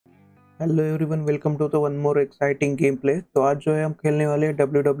Hello everyone, welcome to the one more exciting game play. तो आज जो है हम खेलने वाले हैं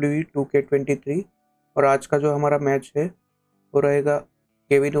WWE 2K23 और आज का जो हमारा मैच है वो रहेगा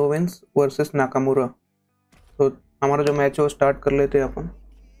केविन ओवेंस वर्सेस नाकामुरा। तो हमारा जो मैच है वो स्टार्ट कर लेते हैं अपन।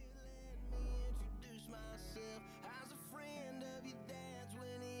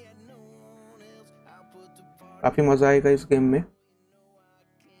 काफ़ी मज़ा आएगा इस गेम में।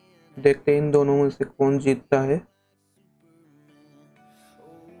 देखते हैं इन दोनों में से कौन जीतता है।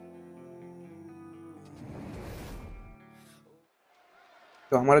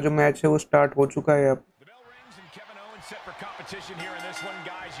 तो हमारा जो मैच है वो स्टार्ट हो चुका है अब।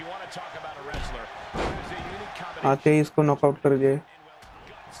 आते ही इसको नॉकआउट कर दिया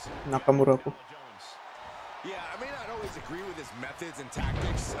नाकामुरा को। Yeah, I may not always agree with his methods and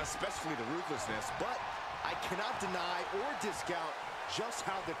tactics, especially the ruthlessness, but I cannot deny or discount just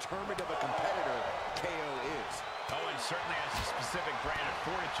how determined of a competitor KO is. Owens certainly has a specific brand of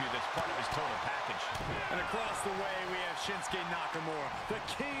fortitude that's part of his total package. And across the way, we have Shinsuke Nakamura, the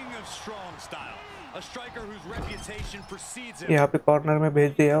king of strong style, a striker whose reputation precedes him. यहाँ पे corner में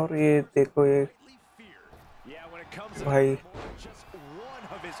भेज दिया और ये देखो ये भाई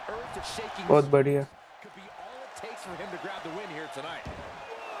बहुत बढ़िया। For him to grab the win here tonight.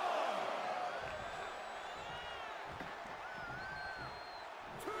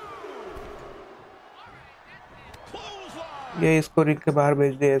 ये इसको रिंग के बाहर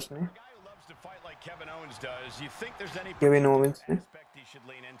भेज दिया इसने, केविन ओवेंस ने।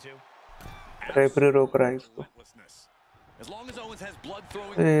 रेफरी रोक रहा है इसको।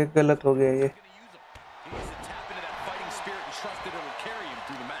 ये गलत हो गया ये।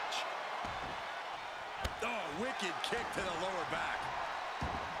 Wicked kick to the lower back.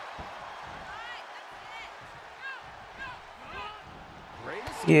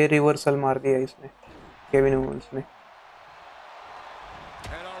 ये रिवर्सल मार दिया इसने केविन ओवेंस ने।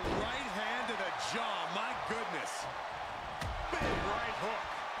 And a right hand to the jaw. My goodness. Big right hook.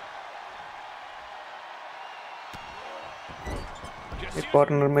 एक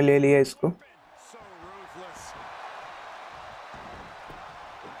कॉर्नर में ले लिया इसको। So ruthless.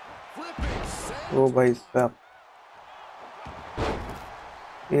 Flipping send. ओ भाई साहब,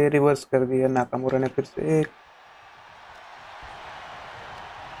 ये रिवर्स कर दिया नाकामुरा ने फिर से एक।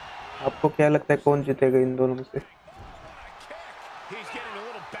 आपको क्या लगता है कौन जीतेगा इन दोनों में से?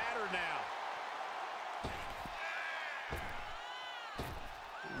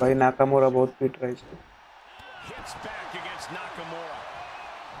 भाई नाकामुरा बहुत पीट रहा है इसको।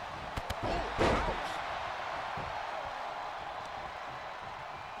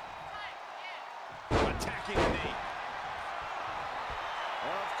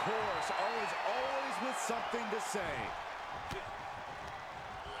 Owens always with something to say.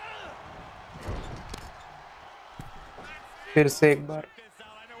 फिर से एक बार।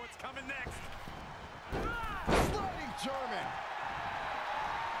 Sliding German.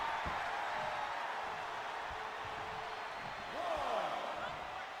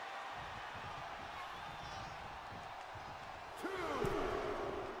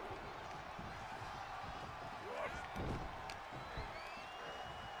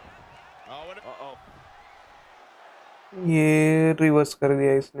 Uh-oh. ये रिवर्स कर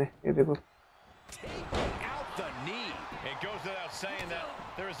दिया इसने, ये देखो। Out the knee. It goes without saying that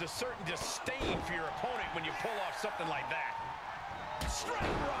there is a certain disdain for your opponent when you pull off something like that.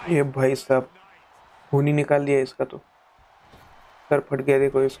 Straight right. ये भाई साहब खून ही निकाल दिया इसका, तो सर फट गया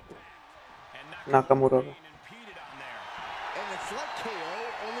देखो इसको नाकामुरा का। And it's like KO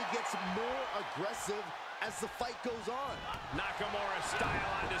only gets more aggressive as the fight goes on. Nakamura style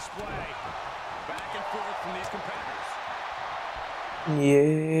on display. Back and forth from these competitors.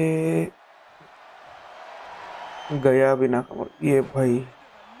 ये गया भी नाकामुरा। ये भाई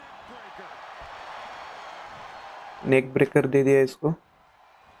नेक ब्रेकर दे दिया इसको,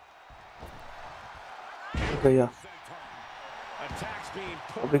 गया।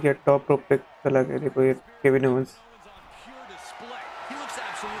 अभी क्या टॉप रोप पे चला गया देखो ये केविन ओवेंस।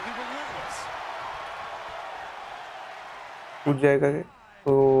 कूद जाएगा क्या?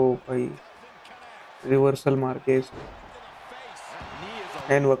 ओ भाई रिवर्सल मार के इसको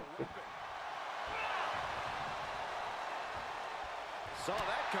एन वक्त पे।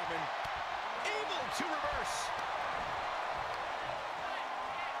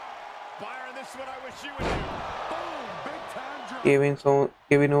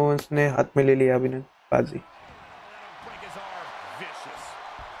 केविन ओवेंस ने हाथ में ले लिया अभिनंदन बाजी।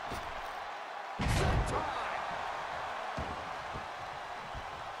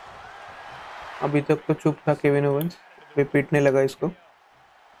 अभी तक तो चुप था केविन ओवेंस, वे पीटने लगा इसको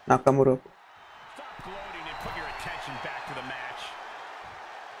नाकामुरा को।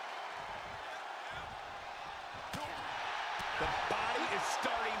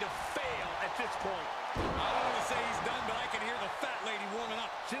 starting to fail at this point. I don't want to say he's done, but I can hear the fat lady warming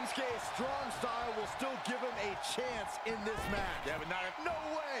up. Shinsuke's strong style will still give him a chance in this match. Yeah, but not no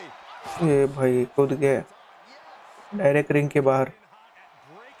way. ये भाई कूद गया direct ring के बाहर।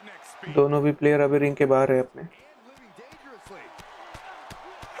 दोनों भी player अभी ring के बाहर है अपने।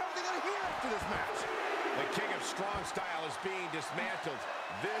 Strong style is being dismantled.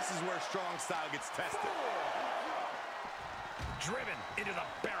 This is where strong style gets tested. Driven into the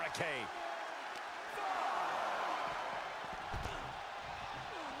barricade.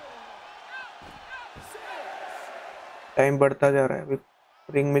 Time बढ़ता जा रहा है, अभी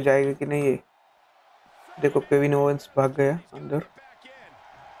रिंग में जाएगा कि नहीं ये। देखो केविन ओवेंस भाग गया अंदर,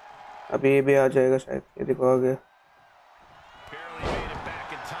 अभी ये भी आ जाएगा शायद। ये देखो आ गया।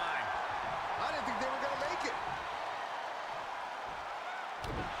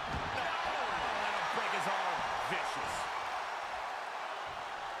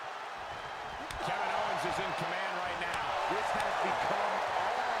 Is in command right now. This has become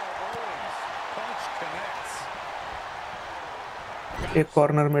all Owens. Punch connects. एक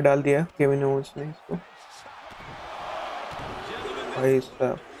कॉर्नर में डाल दिया केविन ओवेंस ने इसको। भाई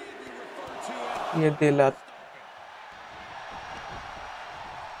साहब ये दिला।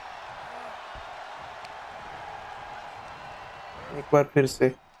 एक बार फिर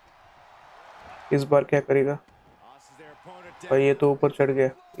से, इस बार क्या करेगा भाई। ये तो ऊपर चढ़ गया।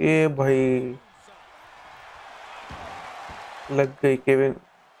 ये भाई लग गई केविन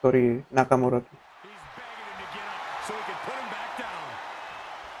नाकामुरा की।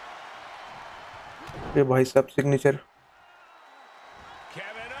 ये भाई सब सिग्नेचर,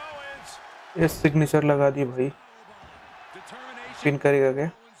 ये सिग्नेचर लगा दी भाई। पिन करेगा क्या?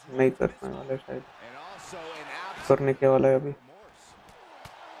 नहीं करने वाला शायद। करने के वाला है अभी।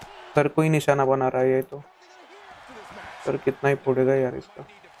 सर को ही निशाना बना रहा है ये तो। सर कितना ही फोड़ेगा यार इसका।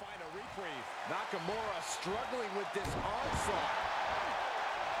 Struggling with this onslaught.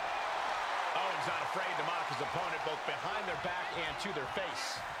 Owens not afraid to mock his opponent both behind their back and to their face.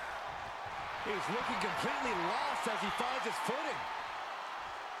 He's looking completely lost as he finds his footing.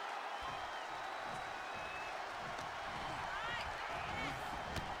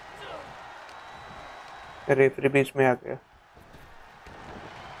 Referee बीच में आ गया।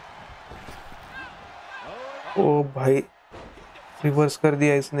 ओ भाई रिवर्स कर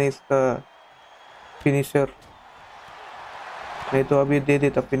दिया इसने इसका फिनिशर। नहीं तो अभी दे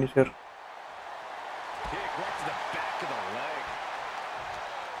देता फिनिशर।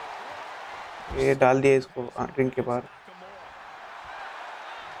 ये डाल दिया इसको रिंग के बाहर।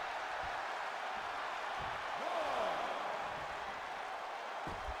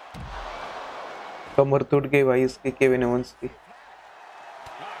 कमर टूट गई भाई इसकी, केविन ओवेंस की।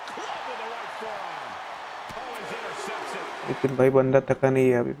 लेकिन भाई बंदा थका नहीं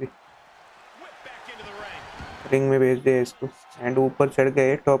है अभी भी। रिंग में भेज दिया इसको एंड ऊपर चढ़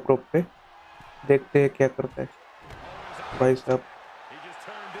गए टॉप रोप पे। देखते हैं क्या करता है भाई साहब।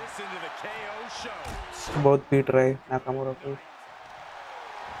 बहुत पीट रहा है नाकामुरा को।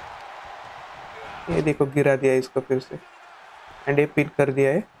 ये देखो गिरा दिया इसको फिर से एंड ये पिन कर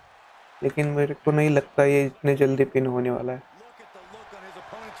दिया है। लेकिन मेरे को नहीं लगता ये इतने जल्दी पिन होने वाला है।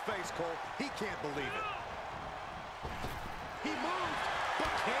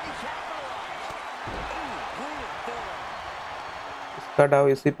 इसका डाव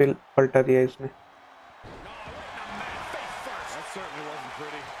इसी पे पलटा दिया इसने।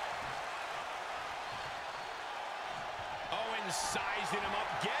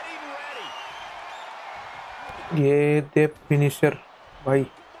 ये दे फिनिशर भाई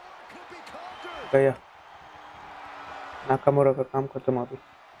गया। नाकामुरा का काम खत्म अभी।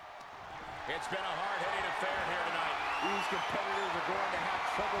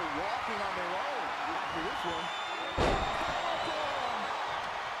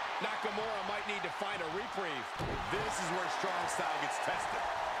 Nakamura might need to find a reprieve. This is where strong style gets tested.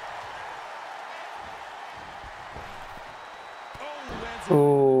 ओ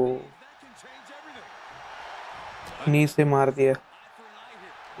नी से मार दिया,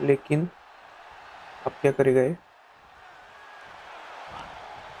 लेकिन अब क्या करेगा ये?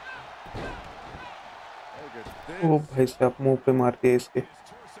 ओ भाई साहब मुंह पे मार दिया इसके।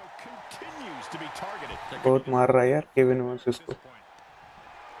 बहुत मार रहा है यार केविन ओवेंस इसको।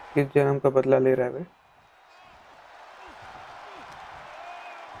 किस जन्म का बदला ले रहा है भाई।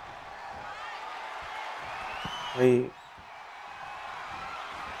 भाई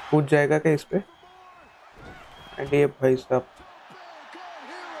कूद जाएगा क्या इस पे? एंड ये भाई साहब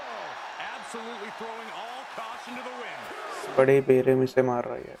बड़े बेरहमी से मार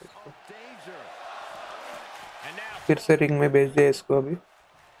रहा है यार इसको। फिर से रिंग में भेज दिया इसको अभी।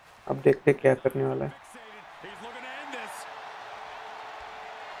 अब देखते क्या करने वाला है। He's looking to end this.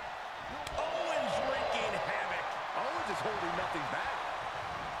 Owens wreaking havoc. Owens is holding nothing back.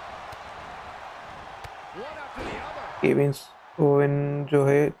 One after the other. Kevin oven जो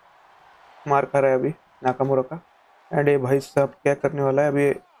है मार खा रहा है अभी नाकामुरा का। एंड ये भाई साहब क्या करने वाला है अभी।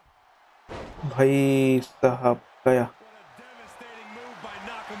 भाई साहब गया। What a devastating move by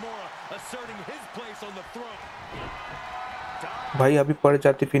Nakamura, asserting his place on the throne. भाई अभी पड़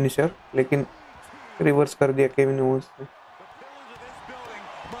जाती फिनिशर, लेकिन रिवर्स कर दिया केविन ओवेंस ने। The pillars of this building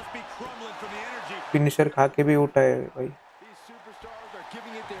must be crumbling from the energy. Finisher खा के भी उठा है भाई। These superstars are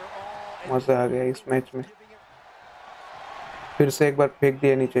giving it their all. and मजा आ गया इस मैच में। giving it फिर से एक बार फेंक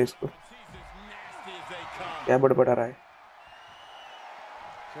दिया नीचे इसको। as nasty as they come. क्या बड़बड़ा रहा है,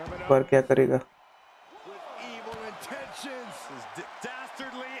 Coming पर up क्या करेगा। with evil intentions. Is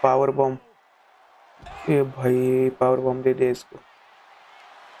dastardly. Power bomb, ये भाई पावर बॉम्ब दे दिया इसको।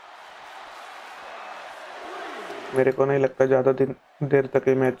 मेरे को नहीं लगता ज़्यादा देर तक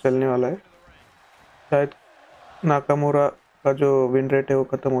ये मैच चलने वाला है। शायद नाकामुरा का जो विन रेट है वो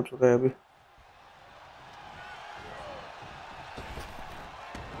ख़त्म हो चुका है अभी।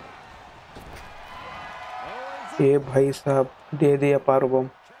 ये भाई साहब दे दिया पावर बॉम्ब।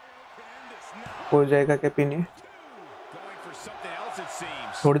 हो जाएगा क्या पिन? ये Going for something else, it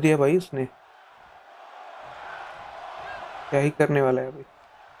seems. छोड़ दिया भाई उसने। क्या ही करने वाला है अभी।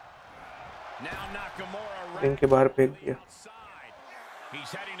 Now Nakamura रिंग के बाहर फेंक दिया। outside.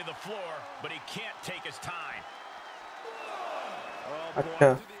 He's heading to the floor, but he can't take his time. Oh, अच्छा,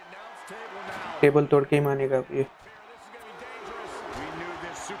 to the announce table now. Table तोड़ के ही मानेगा अब ये। This is going to be dangerous. We knew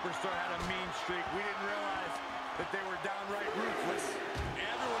this superstar had a mean streak. We didn't realize that they were downright ruthless.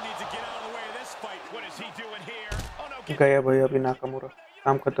 Everyone needs to get out of the way of this fight. What is he doing here? Oh no, get गया भाई अभी Nakamura,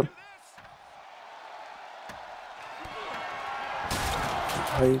 काम खत्म।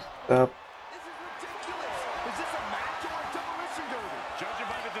 भाई साहब This is ridiculous. Is this a match or a demolition derby? Judging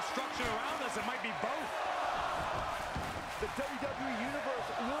by the destruction around us, it might be both. The WWE Universe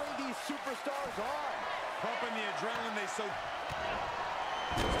luring these superstars on. Pumping the adrenaline they so...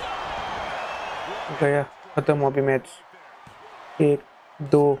 गया, खत्म अभी match. 1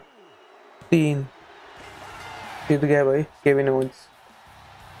 2 3 जीत गया भाई Kevin Owens.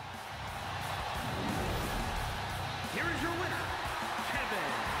 Here is your winner, Kevin.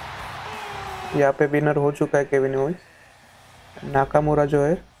 यहाँ पे winner हो चुका है केविन ओवेंस। नाकामुरा जो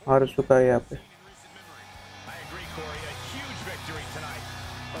है हार चुका है यहाँ पे। I agree, Corey. A huge victory tonight.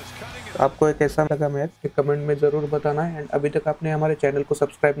 Was cutting his... आपको एक कैसा लगा मैच कमेंट में ज़रूर बताना है। एंड अभी तक आपने हमारे चैनल को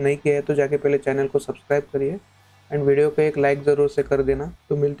सब्सक्राइब नहीं किया है तो जाके पहले चैनल को सब्सक्राइब करिए एंड वीडियो पे एक लाइक ज़रूर से कर देना।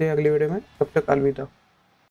 तो मिलते हैं अगली वीडियो में, तब तक अलविदा।